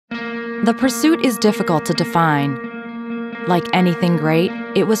The pursuit is difficult to define. Like anything great,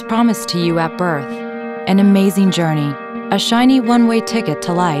 it was promised to you at birth. An amazing journey, a shiny one-way ticket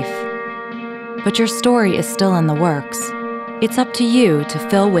to life. But your story is still in the works. It's up to you to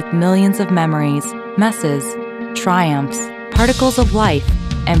fill with millions of memories, messes, triumphs, particles of life,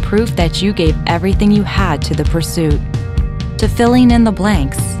 and proof that you gave everything you had to the pursuit. To filling in the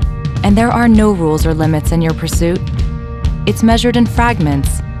blanks. And there are no rules or limits in your pursuit. It's measured in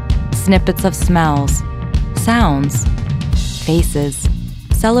fragments, snippets of smells, sounds, faces,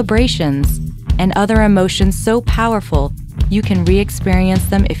 celebrations, and other emotions so powerful you can re-experience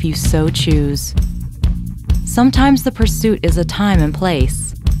them if you so choose. Sometimes the pursuit is a time and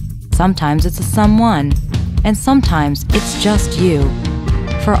place. Sometimes it's a someone, and sometimes it's just you.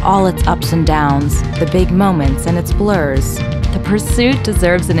 For all its ups and downs, the big moments and its blurs, the pursuit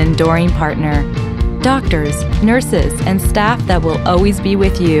deserves an enduring partner. Doctors, nurses, and staff that will always be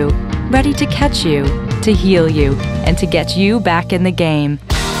with you, ready to catch you, to heal you, and to get you back in the game.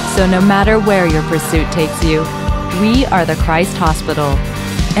 So no matter where your pursuit takes you, we are the Christ Hospital,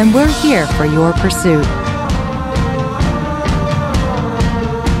 and we're here for your pursuit.